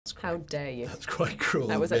How dare you? That's quite cruel.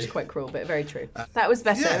 That was actually quite cruel, but very true. That was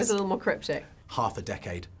better. Yes. It was a little more cryptic. Half a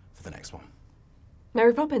decade for the next one.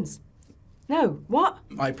 Mary Poppins. No, what?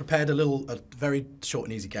 I prepared a very short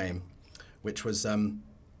and easy game, which was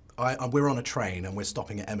we're on a train and we're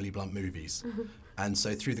stopping at Emily Blunt movies, and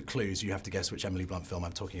so through the clues you have to guess which Emily Blunt film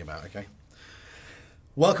I'm talking about. Okay.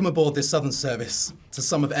 Welcome aboard this Southern service to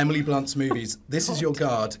some of Emily Blunt's movies. This is your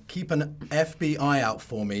guard. Keep an FBI out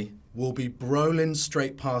for me. We'll be brolling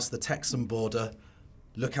straight past the Texan border.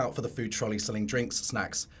 Look out for the food trolley selling drinks,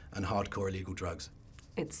 snacks, and hardcore illegal drugs.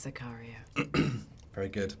 It's Sicario. Very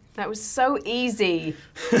good. That was so easy.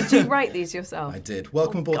 Did you write these yourself? I did.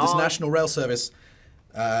 Welcome aboard this National Rail Service.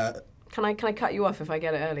 Can I cut you off if I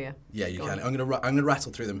get it earlier? Yeah, you can. I'm gonna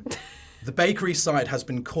rattle through them. The bakery side has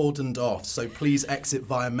been cordoned off, so please exit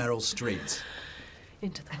via Merrill Street.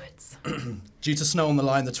 Into the woods. Due to snow on the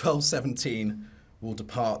line, the 1217 will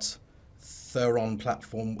depart Thuron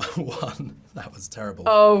Platform 1. That was terrible.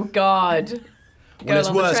 Oh, God. Well,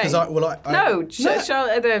 it's worse because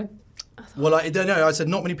Charlotte. Well, I don't know. I said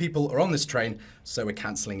not many people are on this train, so we're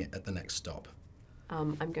cancelling it at the next stop.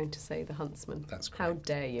 I'm going to say the Huntsman. That's quite, How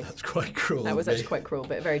dare you? That's quite cruel. That was actually quite cruel,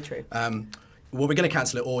 but very true. Well, we're going to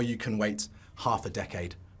cancel it, or you can wait half a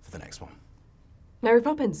decade for the next one. Mary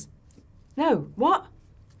Poppins. No, what?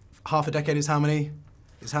 Half a decade is how many?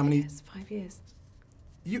 Yes, 5 years.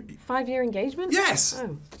 5-year engagement? Yes!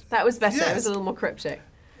 Oh, that was better. Yes. It was a little more cryptic.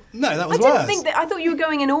 No, that was I worse. didn't think that. I thought you were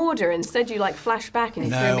going in order. Instead, you like flashed back and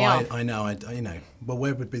you threw me off. I know. Well,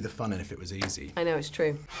 where would be the fun in if it was easy? I know, it's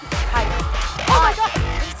true. Oh my God!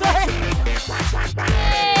 Sorry!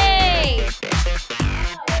 Hey!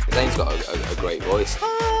 Zane's got a great voice.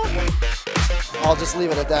 I'll just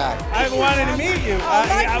leave it at that. I've been wanting to meet you. We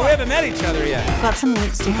haven't met each other yet. Got some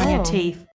lipstick on your teeth.